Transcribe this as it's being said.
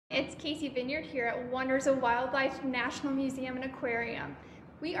It's Casey Vineyard here at Wonders of Wildlife National Museum and Aquarium.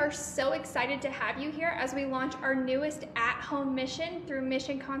 We are so excited to have you here as we launch our newest at-home mission through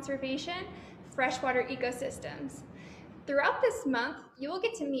Mission Conservation, Freshwater Ecosystems. Throughout this month, you will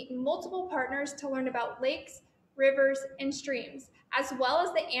get to meet multiple partners to learn about lakes, rivers, and streams, as well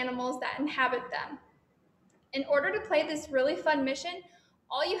as the animals that inhabit them. In order to play this really fun mission,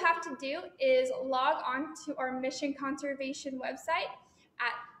 all you have to do is log on to our Mission Conservation website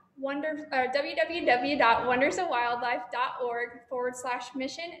at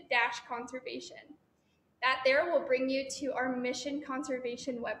www.wondersofwildlife.org/mission-conservation. That there will bring you to our Mission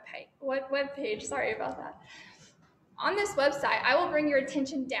Conservation webpage. Sorry about that. On this website, I will bring your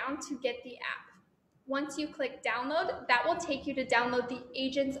attention down to get the app. Once you click download, that will take you to download the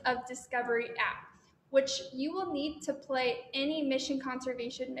Agents of Discovery app, which you will need to play any mission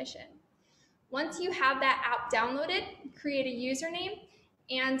conservation mission. Once you have that app downloaded, create a username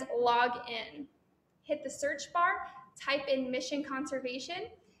and log in. Hit the search bar, type in Mission Conservation.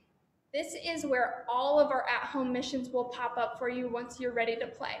 This is where all of our at-home missions will pop up for you once you're ready to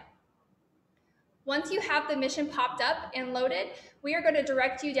play. Once you have the mission popped up and loaded, we are going to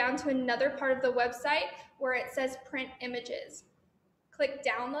direct you down to another part of the website where it says Print Images. Click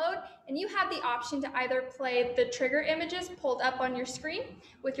download, and you have the option to either play the trigger images pulled up on your screen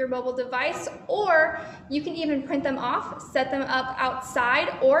with your mobile device, or you can even print them off, set them up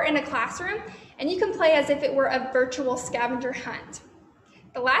outside or in a classroom, and you can play as if it were a virtual scavenger hunt.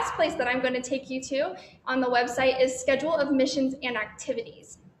 The last place that I'm going to take you to on the website is Schedule of Missions and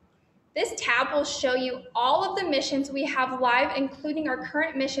Activities. This tab will show you all of the missions we have live, including our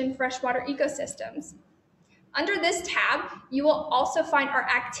current mission, Freshwater Ecosystems. Under this tab, you will also find our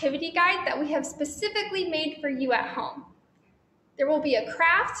activity guide that we have specifically made for you at home. There will be a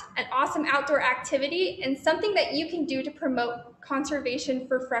craft, an awesome outdoor activity, and something that you can do to promote conservation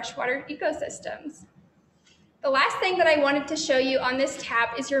for freshwater ecosystems. The last thing that I wanted to show you on this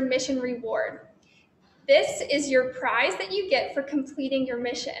tab is your mission reward. This is your prize that you get for completing your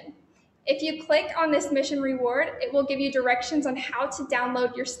mission. If you click on this mission reward, it will give you directions on how to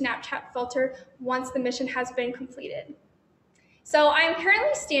download your Snapchat filter once the mission has been completed. So I am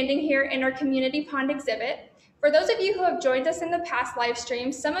currently standing here in our community pond exhibit. For those of you who have joined us in the past live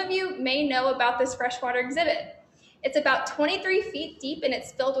streams, some of you may know about this freshwater exhibit. It's about 23 feet deep and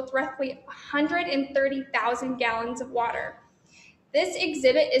it's filled with roughly 130,000 gallons of water. This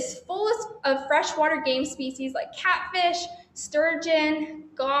exhibit is full of freshwater game species like catfish, sturgeon,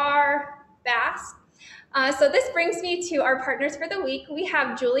 gar, bass. So this brings me to our partners for the week. We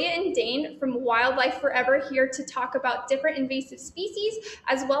have Julia and Dane from Wildlife Forever here to talk about different invasive species,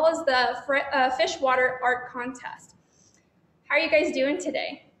 as well as the Freshwater Art Contest. How are you guys doing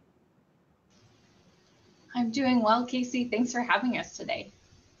today? I'm doing well, Casey. Thanks for having us today.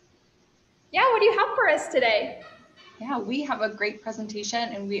 Yeah, what do you have for us today? Yeah, we have a great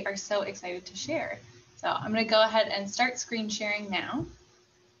presentation and we are so excited to share. So I'm going to go ahead and start screen sharing now.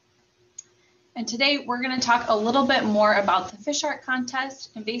 And today we're going to talk a little bit more about the fish art contest,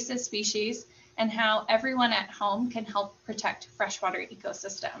 invasive species, and how everyone at home can help protect freshwater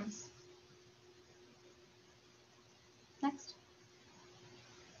ecosystems. Next.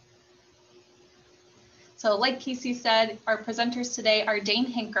 So like Casey said, our presenters today are Dane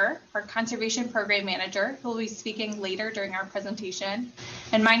Hinker, our Conservation Program Manager, who will be speaking later during our presentation.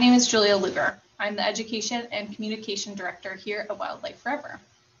 And my name is Julia Luger. I'm the Education and Communication Director here at Wildlife Forever.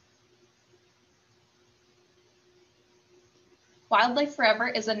 Wildlife Forever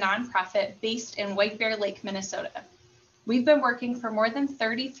is a nonprofit based in White Bear Lake, Minnesota. We've been working for more than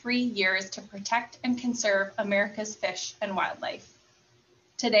 33 years to protect and conserve America's fish and wildlife.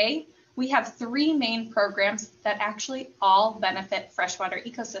 Today, we have three main programs that actually all benefit freshwater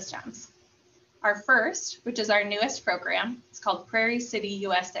ecosystems. Our first, which is our newest program, is called Prairie City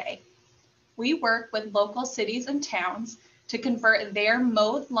USA. We work with local cities and towns to convert their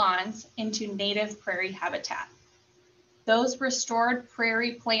mowed lawns into native prairie habitat. Those restored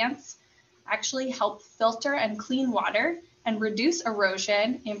prairie plants actually help filter and clean water and reduce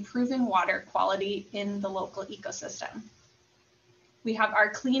erosion, improving water quality in the local ecosystem. We have our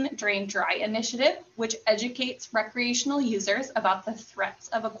Clean, Drain, Dry initiative, which educates recreational users about the threats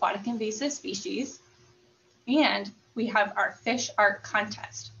of aquatic invasive species. And we have our Fish Art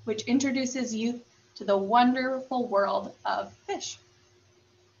Contest, which introduces youth to the wonderful world of fish.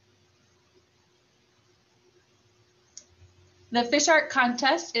 The Fish Art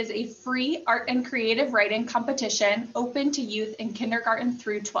Contest is a free art and creative writing competition open to youth in kindergarten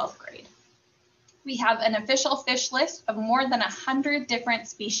through 12th grade. We have an official fish list of more than 100 different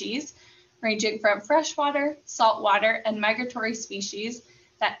species, ranging from freshwater, saltwater, and migratory species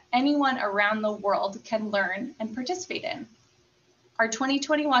that anyone around the world can learn and participate in. Our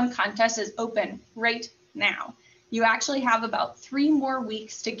 2021 contest is open right now. You actually have about 3 more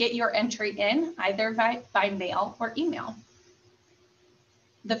weeks to get your entry in, either by mail or email.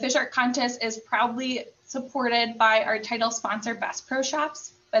 The Fish Art Contest is proudly supported by our title sponsor, Bass Pro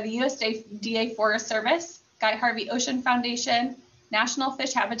Shops, by the USDA Forest Service, Guy Harvey Ocean Foundation, National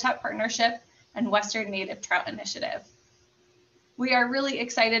Fish Habitat Partnership, and Western Native Trout Initiative. We are really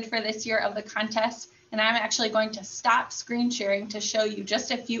excited for this year of the contest, and I'm actually going to stop screen sharing to show you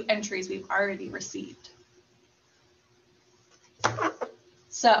just a few entries we've already received.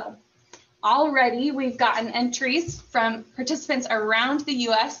 So already we've gotten entries from participants around the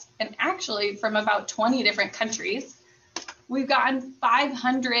US and actually from about 20 different countries. We've gotten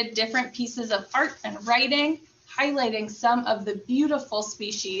 500 different pieces of art and writing highlighting some of the beautiful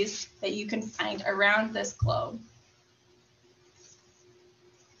species that you can find around this globe.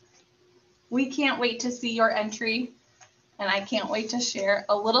 We can't wait to see your entry, and I can't wait to share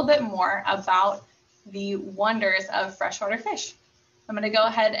a little bit more about the wonders of freshwater fish. I'm going to go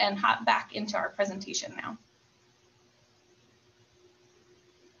ahead and hop back into our presentation now.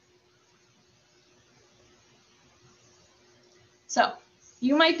 So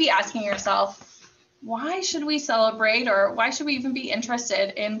you might be asking yourself, why should we celebrate, or why should we even be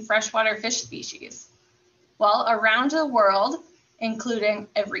interested in freshwater fish species? Well, around the world, including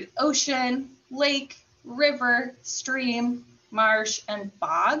every ocean, lake, river, stream, marsh, and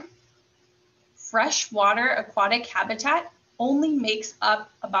bog, freshwater aquatic habitat only makes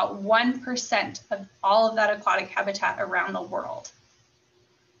up about 1% of all of that aquatic habitat around the world.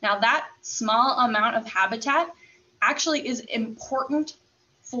 Now, that small amount of habitat actually is important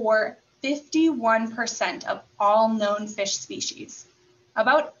for 51% of all known fish species.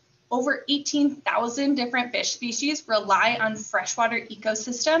 About over 18,000 different fish species rely on freshwater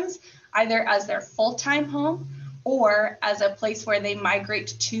ecosystems, either as their full-time home or as a place where they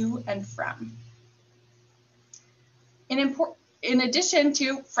migrate to and from. In addition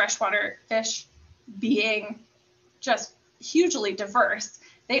to freshwater fish being just hugely diverse,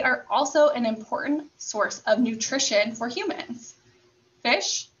 they are also an important source of nutrition for humans.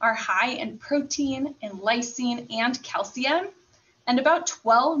 Fish are high in protein, in lysine, and calcium, and about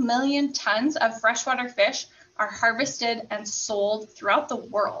 12 million tons of freshwater fish are harvested and sold throughout the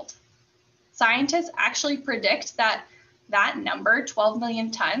world. Scientists actually predict that that number, 12 million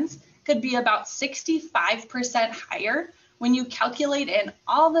tons, could be about 65% higher when you calculate in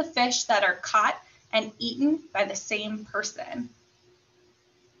all the fish that are caught and eaten by the same person.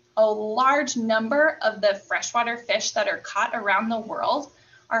 A large number of the freshwater fish that are caught around the world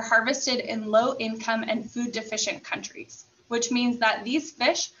are harvested in low-income and food-deficient countries, which means that these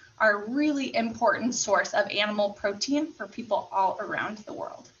fish are a really important source of animal protein for people all around the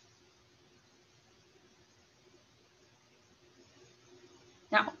world.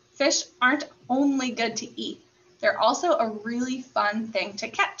 Now, fish aren't only good to eat, they're also a really fun thing to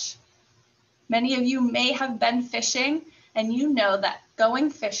catch. Many of you may have been fishing, and you know that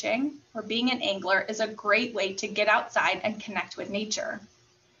going fishing or being an angler is a great way to get outside and connect with nature.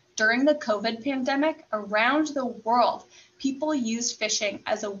 During the COVID pandemic, around the world, people used fishing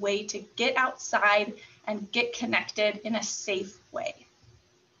as a way to get outside and get connected in a safe way.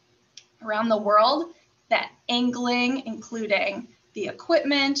 Around the world, that angling, including the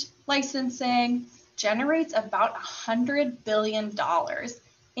equipment, licensing, generates about $100 billion,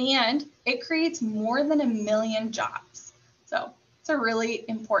 and it creates more than 1 million jobs. So it's a really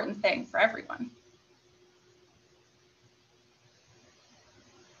important thing for everyone.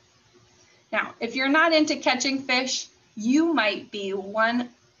 Now, if you're not into catching fish, you might be one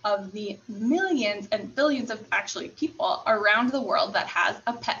of the millions and billions of actually people around the world that has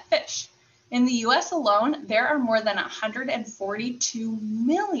a pet fish. In the US alone, there are more than 142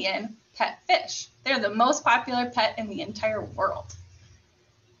 million pet fish. They're the most popular pet in the entire world.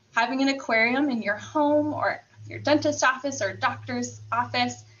 Having an aquarium in your home or your dentist's office or doctor's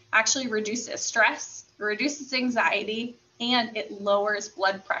office actually reduces stress, reduces anxiety, and it lowers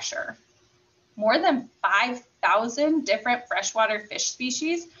blood pressure. More than 5,000 different freshwater fish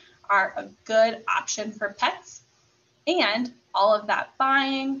species are a good option for pets, and all of that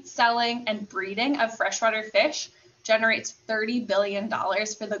buying, selling, and breeding of freshwater fish generates $30 billion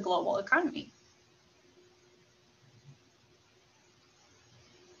for the global economy.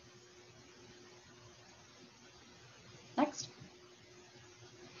 Next.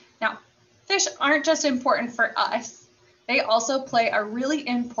 Now, fish aren't just important for us. They also play a really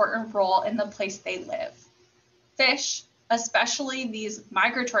important role in the place they live. Fish, especially these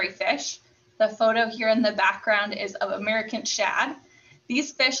migratory fish, the photo here in the background is of American shad.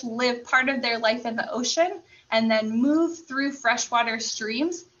 These fish live part of their life in the ocean and then move through freshwater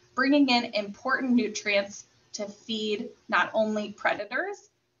streams, bringing in important nutrients to feed not only predators,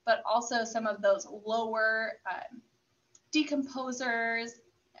 but also some of those lower decomposers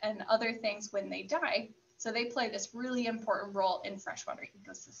and other things when they die. So they play this really important role in freshwater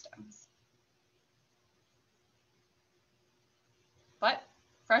ecosystems. But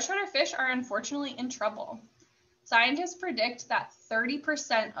freshwater fish are unfortunately in trouble. Scientists predict that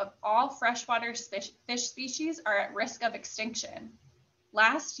 30% of all freshwater fish species are at risk of extinction.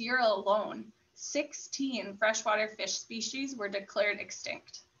 Last year alone, 16 freshwater fish species were declared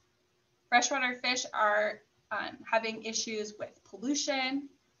extinct. Freshwater fish are having issues with pollution,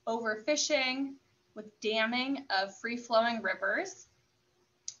 overfishing, with damming of free-flowing rivers.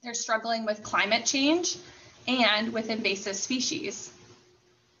 They're struggling with climate change and with invasive species.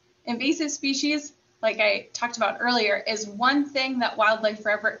 Invasive species, like I talked about earlier, is one thing that Wildlife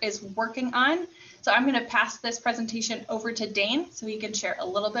Forever is working on. So I'm going to pass this presentation over to Dane so he can share a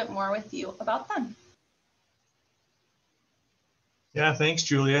little bit more with you about them. Yeah, thanks,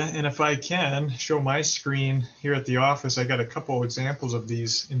 Julia. And if I can show my screen here at the office, I got a couple examples of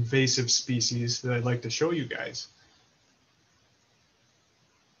these invasive species that I'd like to show you guys.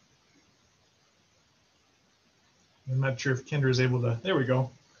 I'm not sure if Kendra is able to, there we go.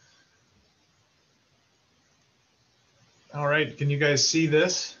 All right, can you guys see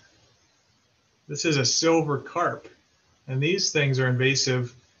this? This is a silver carp, and these things are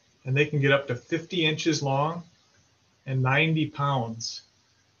invasive, and they can get up to 50 inches long and 90 pounds,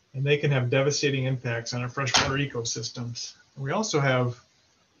 and they can have devastating impacts on our freshwater ecosystems. And we also have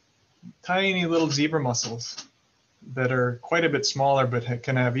tiny little zebra mussels that are quite a bit smaller, but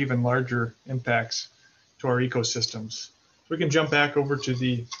can have even larger impacts to our ecosystems. We can jump back over to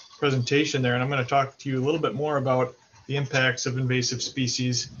the presentation there, and I'm going to talk to you a little bit more about the impacts of invasive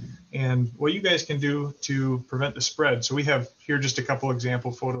species and what you guys can do to prevent the spread. So we have here just a couple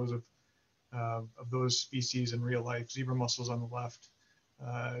example photos of those species in real life. Zebra mussels on the left,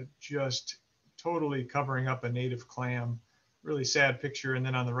 just totally covering up a native clam. Really sad picture. And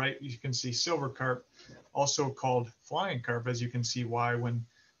then on the right, you can see silver carp, also called flying carp, as you can see why when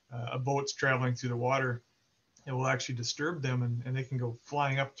a boat's traveling through the water, it will actually disturb them, and they can go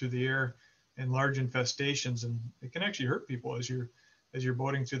flying up through the air in large infestations, and it can actually hurt people as you're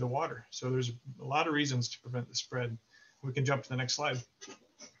boating through the water. So there's a lot of reasons to prevent the spread. We can jump to the next slide.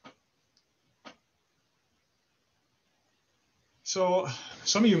 So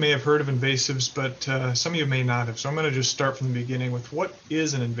some of you may have heard of invasives, but some of you may not have. So I'm going to just start from the beginning with what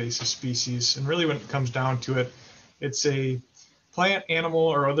is an invasive species. And really when it comes down to it, it's a plant, animal,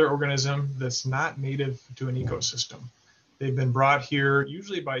 or other organism that's not native to an ecosystem. They've been brought here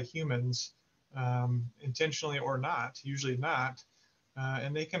usually by humans, intentionally or not, usually not,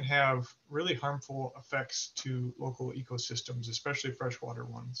 and they can have really harmful effects to local ecosystems, especially freshwater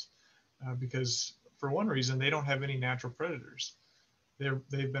ones, because for one reason, they don't have any natural predators.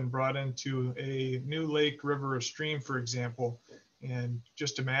 They've been brought into a new lake, river, or stream, for example, and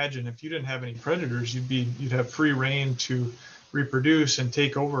just imagine if you didn't have any predators, you'd have free reign to reproduce and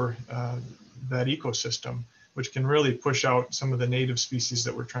take over that ecosystem, which can really push out some of the native species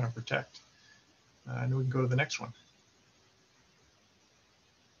that we're trying to protect. And we can go to the next one.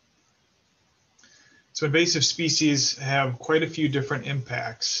 So invasive species have quite a few different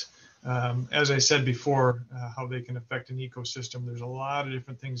impacts. As I said before, how they can affect an ecosystem, there's a lot of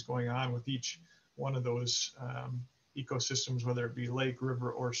different things going on with each one of those ecosystems, whether it be lake,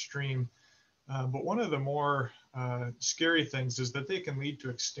 river, or stream. But one of the more scary things is that they can lead to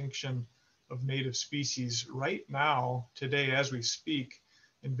extinction of native species. Right now, today, as we speak,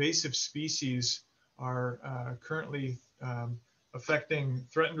 invasive species are currently affecting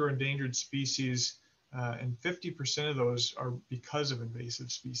threatened or endangered species, and 50% of those are because of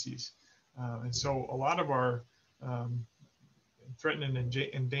invasive species. And so a lot of our threatened and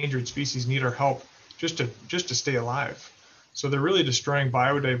endangered species need our help just to stay alive. So they're really destroying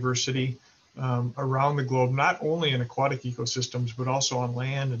biodiversity around the globe, not only in aquatic ecosystems, but also on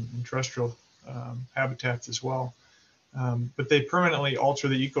land and terrestrial habitats as well. But they permanently alter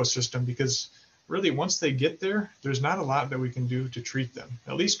the ecosystem because really once they get there, there's not a lot that we can do to treat them,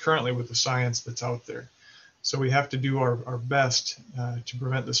 at least currently with the science that's out there. So we have to do our best to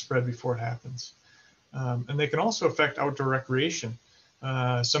prevent the spread before it happens. And they can also affect outdoor recreation.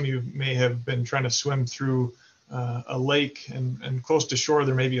 Some of you may have been trying to swim through a lake and close to shore,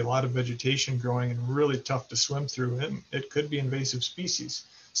 there may be a lot of vegetation growing and really tough to swim through. And it could be invasive species.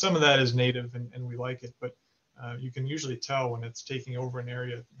 Some of that is native and we like it, but you can usually tell when it's taking over an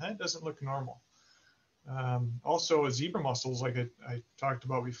area that doesn't look normal. Also, zebra mussels, like I talked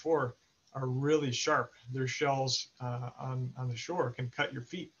about before, are really sharp. Their shells on the shore can cut your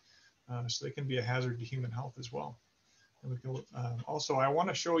feet, so they can be a hazard to human health as well. And we can, also, I want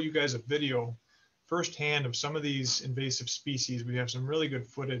to show you guys a video firsthand of some of these invasive species. We have some really good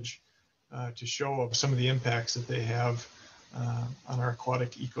footage to show of some of the impacts that they have on our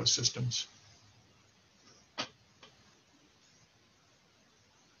aquatic ecosystems.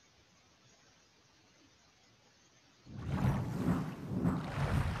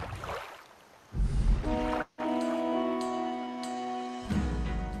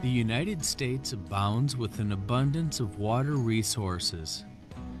 The United States abounds with an abundance of water resources.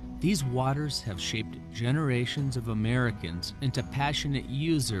 These waters have shaped generations of Americans into passionate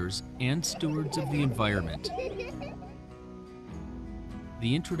users and stewards of the environment.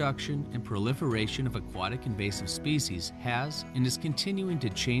 The introduction and proliferation of aquatic invasive species has and is continuing to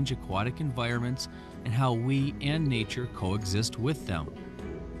change aquatic environments and how we and nature coexist with them.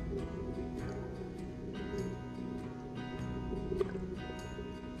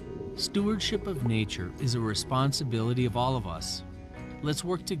 Stewardship of nature is a responsibility of all of us. Let's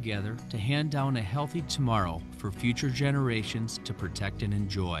work together to hand down a healthy tomorrow for future generations to protect and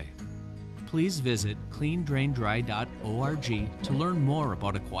enjoy. Please visit cleandraindry.org to learn more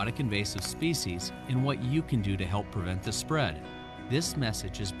about aquatic invasive species and what you can do to help prevent the spread. This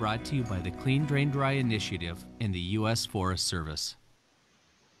message is brought to you by the Clean Drain Dry Initiative and the U.S. Forest Service.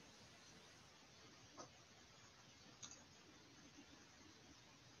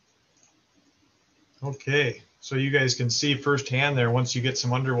 Okay, so you guys can see firsthand there, once you get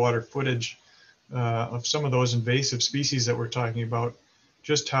some underwater footage of some of those invasive species that we're talking about,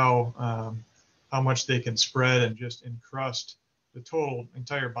 just how much they can spread and just encrust the total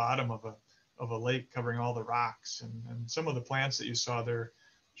entire bottom of a lake, covering all the rocks, and some of the plants that you saw there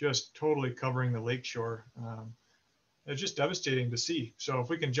just totally covering the lake shore. It's just devastating to see. So if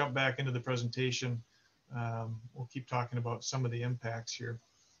we can jump back into the presentation, we'll keep talking about some of the impacts here.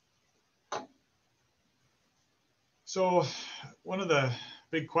 So one of the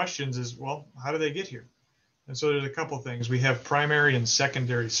big questions is, well, how do they get here? And so there's a couple things. We have primary and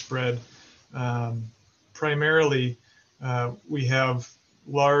secondary spread. Primarily, we have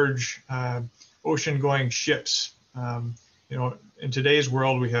large ocean-going ships. You know, in today's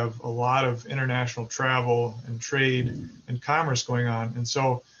world, we have a lot of international travel and trade and commerce going on. And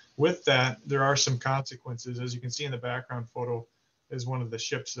so with that, there are some consequences. As you can see in the background photo is one of the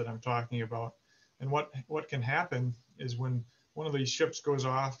ships that I'm talking about. And what can happen is when one of these ships goes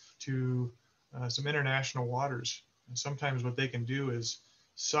off to some international waters, and sometimes what they can do is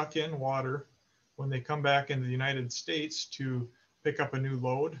suck in water. When they come back into the United States to pick up a new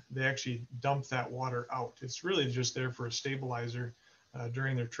load, they actually dump that water out. It's really just there for a stabilizer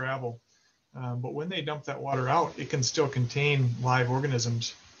during their travel. But when they dump that water out, it can still contain live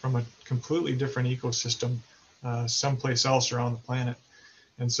organisms from a completely different ecosystem someplace else around the planet.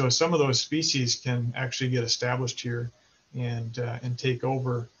 And so some of those species can actually get established here and take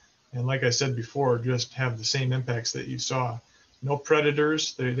over. And like I said before, just have the same impacts that you saw. No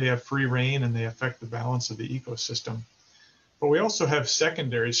predators, they have free reign and they affect the balance of the ecosystem. But we also have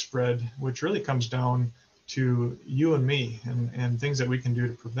secondary spread, which really comes down to you and me and things that we can do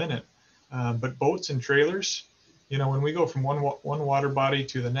to prevent it. But boats and trailers, you know, when we go from one water body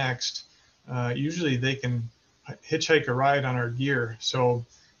to the next, usually they can hitchhike a ride on our gear. So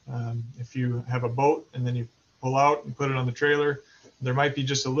if you have a boat and then you pull out and put it on the trailer, there might be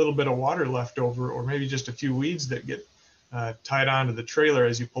just a little bit of water left over, or maybe just a few weeds that get tied onto the trailer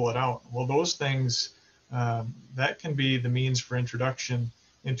as you pull it out. Well, those things, that can be the means for introduction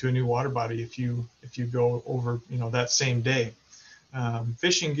into a new water body if you go over, you know, that same day.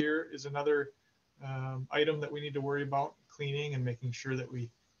 Fishing gear is another item that we need to worry about cleaning and making sure that we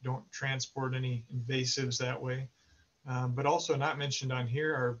don't transport any invasives that way. But also not mentioned on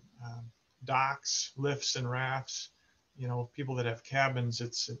here are docks, lifts, and rafts. You know, people that have cabins,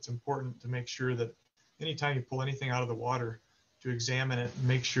 it's important to make sure that anytime you pull anything out of the water, to examine it and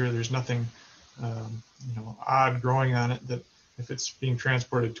make sure there's nothing you know, odd growing on it, that if it's being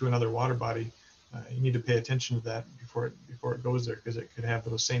transported to another water body, you need to pay attention to that before it goes there, because it could have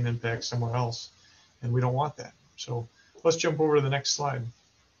those same impacts somewhere else, and we don't want that. So let's jump over to the next slide.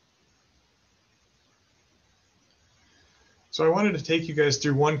 So I wanted to take you guys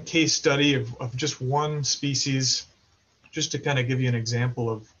through one case study of just one species, just to kind of give you an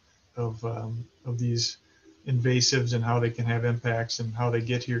example of these invasives and how they can have impacts and how they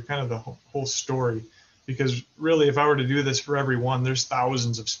get here, kind of the whole story. Because really, if I were to do this for every one, there's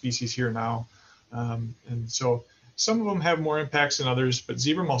thousands of species here now. And so Some of them have more impacts than others, but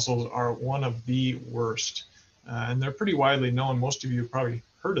zebra mussels are one of the worst. And they're pretty widely known. Most of you have probably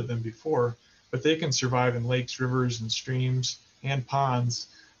heard of them before, but they can survive in lakes, rivers, and streams and ponds.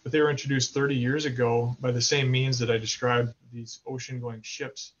 But they were introduced 30 years ago by the same means that I described, these ocean-going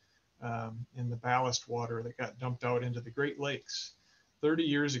ships in the ballast water that got dumped out into the Great Lakes 30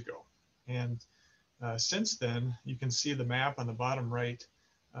 years ago. And since then, you can see the map on the bottom right,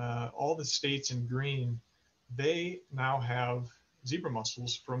 all the states in green, they now have zebra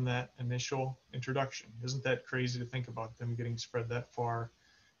mussels from that initial introduction. Isn't that crazy to think about them getting spread that far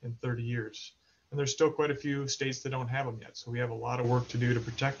in 30 years? And there's still quite a few states that don't have them yet, so we have a lot of work to do to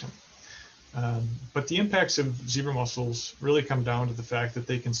protect them. But the impacts of zebra mussels really come down to the fact that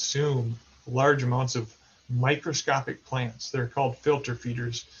they consume large amounts of microscopic plants. They're called filter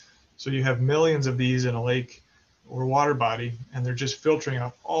feeders. So you have millions of these in a lake or water body, and they're just filtering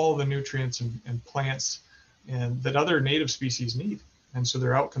out all the nutrients and plants and that other native species need. And so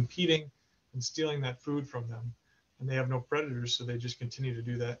they're out competing and stealing that food from them. And they have no predators, so they just continue to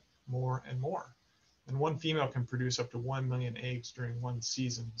do that more and more. And one female can produce up to 1 million eggs during one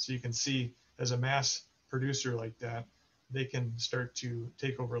season. So you can see, as a mass producer like that, they can start to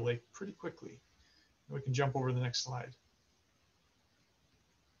take over a lake pretty quickly. And we can jump over to the next slide.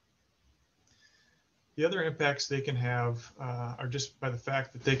 The other impacts they can have are just by the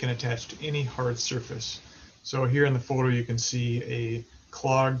fact that they can attach to any hard surface. So here in the photo, you can see a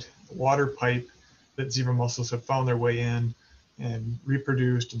clogged water pipe that zebra mussels have found their way in and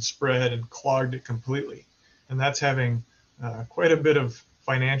reproduced and spread and clogged it completely. And that's having quite a bit of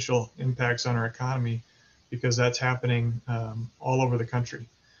financial impacts on our economy, because that's happening all over the country.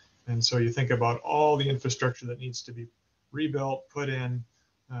 And so you think about all the infrastructure that needs to be rebuilt, put in,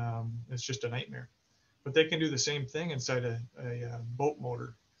 it's just a nightmare. But they can do the same thing inside a boat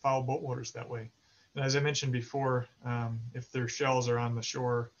motor, foul boat motors that way. And as I mentioned before, if their shells are on the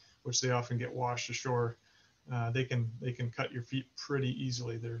shore, which they often get washed ashore, they can cut your feet pretty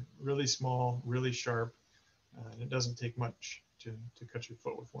easily. They're really small, really sharp, and it doesn't take much to cut your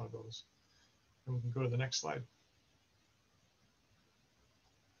foot with one of those. And we can go to the next slide.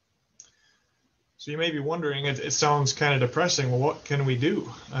 So you may be wondering, it sounds kind of depressing. Well, what can we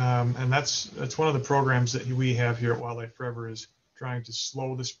do? And that's one of the programs that we have here at Wildlife Forever, is trying to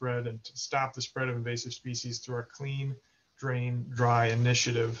slow the spread and to stop the spread of invasive species through our Clean, Drain, Dry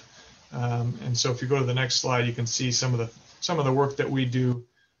initiative. And so if you go to the next slide, you can see some of the work that we do.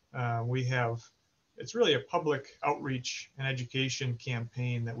 It's really a public outreach and education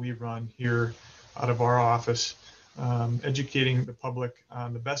campaign that we run here out of our office, educating the public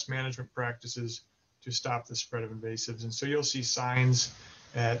on the best management practices to stop the spread of invasives. And so you'll see signs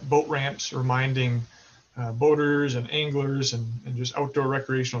at boat ramps reminding boaters and anglers and just outdoor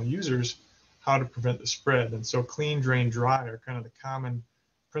recreational users how to prevent the spread. And so clean, drain, dry are kind of the common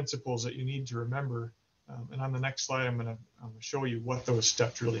principles that you need to remember. And on the next slide, I'm going to show you what those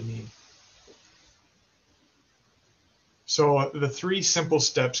steps really mean. So the 3 simple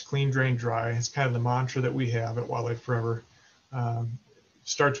steps, clean, drain, dry, is kind of the mantra that we have at Wildlife Forever.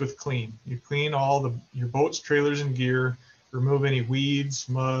 Starts with clean. You clean all your boats, trailers, and gear, remove any weeds,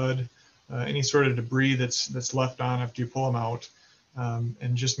 mud, any sort of debris that's left on after you pull them out,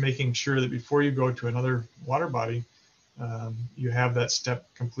 and just making sure that before you go to another water body, you have that step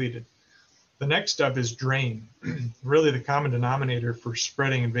completed. The next step is drain. Really, the common denominator for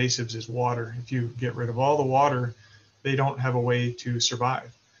spreading invasives is water. If you get rid of all the water, they don't have a way to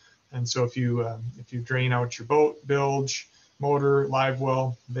survive. And so if you drain out your boat, bilge, motor, live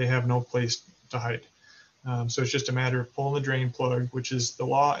well, they have no place to hide. So it's just a matter of pulling the drain plug, which is the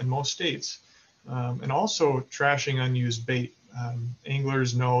law in most states, and also trashing unused bait.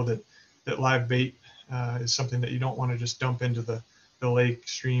 Anglers know that live bait is something that you don't want to just dump into the lake,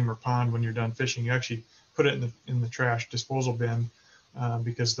 stream, or pond when you're done fishing. You actually put it in the trash disposal bin,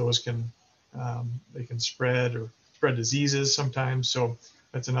 because those can spread diseases sometimes. So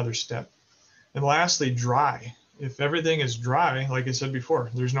that's another step. And lastly, dry. If everything is dry, like I said before,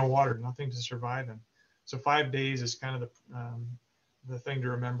 there's no water, nothing to survive in. So 5 days is kind of the thing to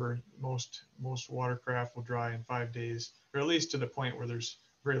remember. Most watercraft will dry in 5 days, or at least to the point where there's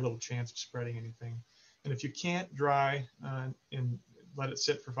very little chance of spreading anything. And if you can't dry and let it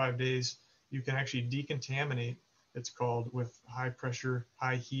sit for 5 days, you can actually decontaminate, it's called, with high pressure,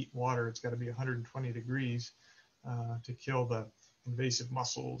 high heat water. It's got to be 120 degrees to kill the invasive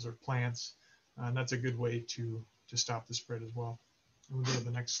mussels or plants. And that's a good way to stop the spread as well. We'll go to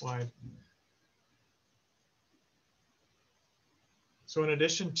the next slide. So in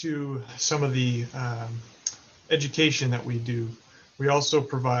addition to some of the education that we do, we also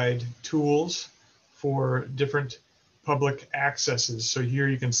provide tools for different public accesses. So here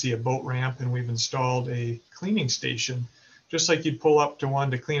you can see a boat ramp, and we've installed a cleaning station. Just like you'd pull up to one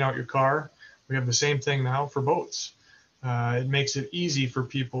to clean out your car, we have the same thing now for boats. It makes it easy for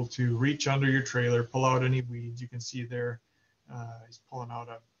people to reach under your trailer, pull out any weeds. You can see there, he's pulling out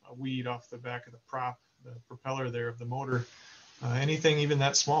a weed off the back of the prop, the propeller there of the motor. Anything even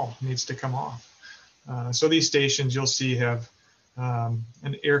that small needs to come off. So these stations you'll see have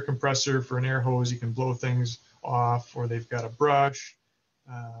an air compressor for an air hose. You can blow things off, or they've got a brush.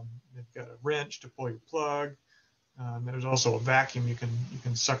 They've got a wrench to pull your plug. There's also a vacuum. You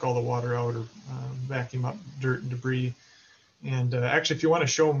can suck all the water out, or vacuum up dirt and debris. And actually, if you want to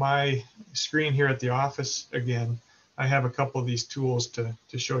show my screen here at the office again, I have a couple of these tools to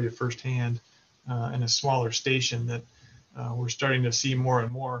show you firsthand in a smaller station that we're starting to see more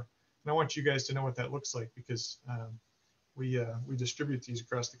and more. And I want you guys to know what that looks like, because we distribute these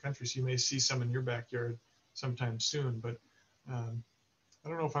across the country, so you may see some in your backyard sometime soon. But I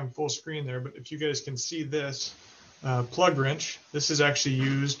don't know if I'm full screen there, but if you guys can see this plug wrench, this is actually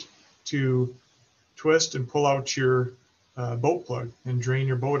used to twist and pull out your boat plug and drain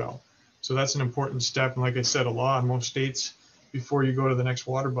your boat out. So that's an important step. And like I said, a law in most states before you go to the next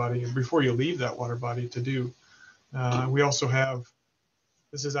water body, or before you leave that water body, to do. We also have,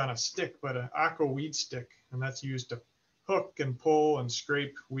 this is on a stick, but an aqua weed stick, and that's used to hook and pull and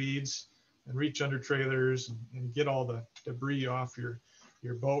scrape weeds and reach under trailers and get all the debris off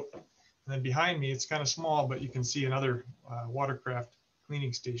your boat. And then behind me, it's kind of small, but you can see another watercraft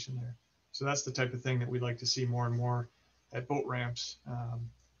cleaning station there. So that's the type of thing that we'd like to see more and more at boat ramps,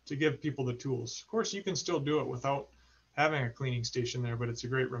 to give people the tools. Of course, you can still do it without having a cleaning station there, but it's a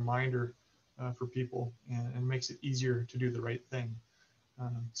great reminder for people, and makes it easier to do the right thing.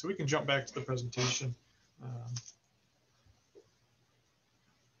 So we can jump back to the presentation.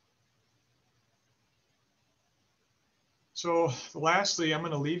 So lastly, I'm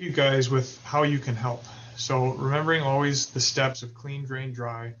going to leave you guys with how you can help. So remembering always the steps of clean, drain,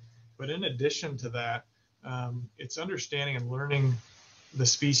 dry. But in addition to that, it's understanding and learning the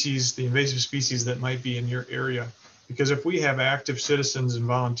species, the invasive species that might be in your area. Because if we have active citizens and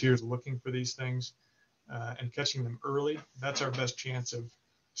volunteers looking for these things and catching them early, that's our best chance of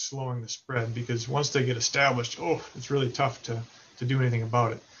slowing the spread. Because once they get established, it's really tough to do anything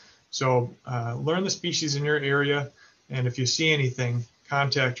about it. So learn the species in your area. And if you see anything,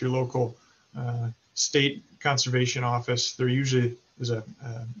 contact your local state conservation office. There usually is an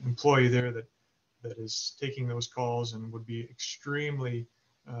employee there that is taking those calls, and would be extremely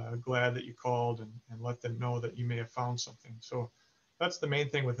glad that you called and let them know that you may have found something. So that's the main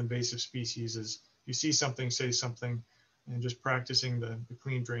thing with invasive species, is you see something, say something, and just practicing the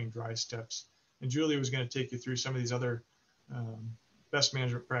clean, drain, dry steps. And Julia was going to take you through some of these other best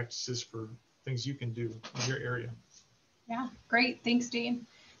management practices for things you can do in your area. Yeah, great. Thanks, Dane.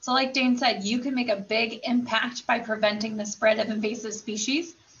 So like Dane said, you can make a big impact by preventing the spread of invasive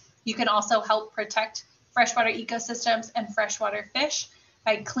species. You can also help protect freshwater ecosystems and freshwater fish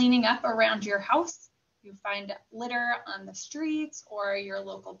by cleaning up around your house. You find litter on the streets or your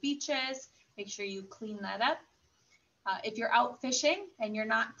local beaches, make sure you clean that up. If you're out fishing and you're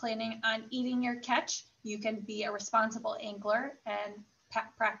not planning on eating your catch, you can be a responsible angler and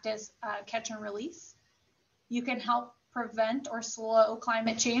practice catch and release. You can help prevent or slow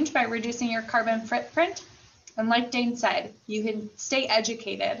climate change by reducing your carbon footprint. And like Dane said, you can stay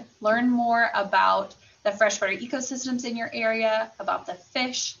educated, learn more about the freshwater ecosystems in your area, about the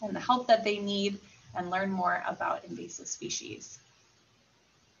fish and the help that they need, and learn more about invasive species.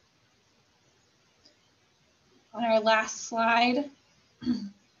 On our last slide,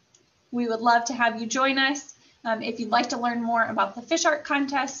 we would love to have you join us. If you'd like to learn more about the fish art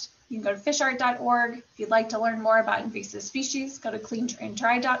contest, you can go to fishart.org. If you'd like to learn more about invasive species, go to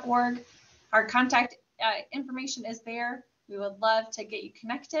cleandraindry.org. Our contact information is there. We would love to get you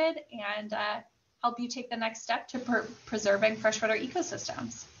connected and help you take the next step to preserving freshwater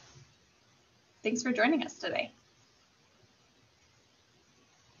ecosystems. Thanks for joining us today.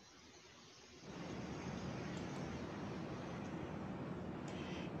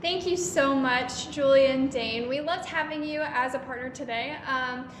 Thank you so much, Julia and Dane. We loved having you as a partner today.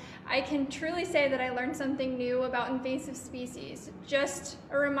 I can truly say that I learned something new about invasive species. Just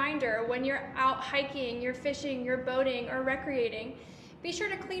a reminder, when you're out hiking, you're fishing, you're boating, or recreating, be sure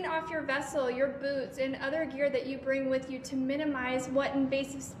to clean off your vessel, your boots, and other gear that you bring with you to minimize what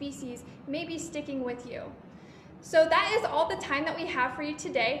invasive species may be sticking with you. So that is all the time that we have for you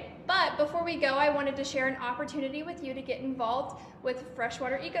today. But before we go, I wanted to share an opportunity with you to get involved with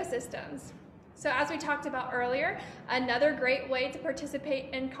freshwater ecosystems. So as we talked about earlier, another great way to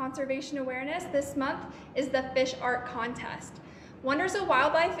participate in conservation awareness this month is the Fish Art Contest. Wonders of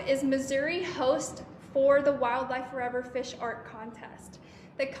Wildlife is Missouri host for the Wildlife Forever Fish Art Contest.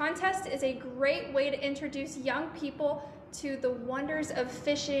 The contest is a great way to introduce young people to the wonders of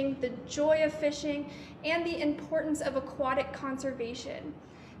fishing, the joy of fishing, and the importance of aquatic conservation.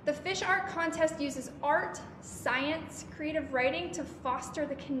 The Fish Art Contest uses art, science, creative writing to foster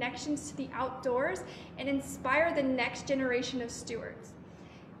the connections to the outdoors and inspire the next generation of stewards.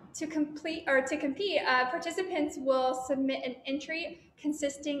 To compete, participants will submit an entry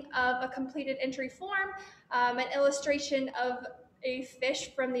consisting of a completed entry form, an illustration of a fish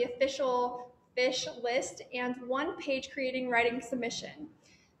from the official fish list, and one-page creating writing submission.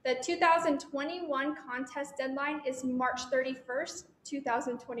 The 2021 contest deadline is March 31st,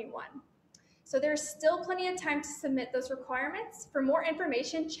 2021. So there's still plenty of time to submit those requirements. For more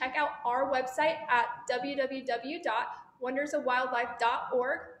information, check out our website at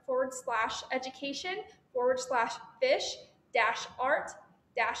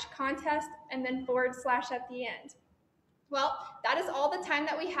www.wondersofwildlife.org/education/fish-art-contest and then / at the end. Well, that is all the time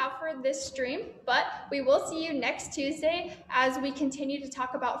that we have for this stream, but we will see you next Tuesday as we continue to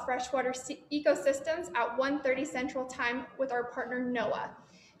talk about freshwater ecosystems at 1:30 Central Time with our partner NOAA.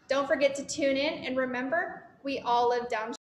 Don't forget to tune in, and remember, we all live downstream.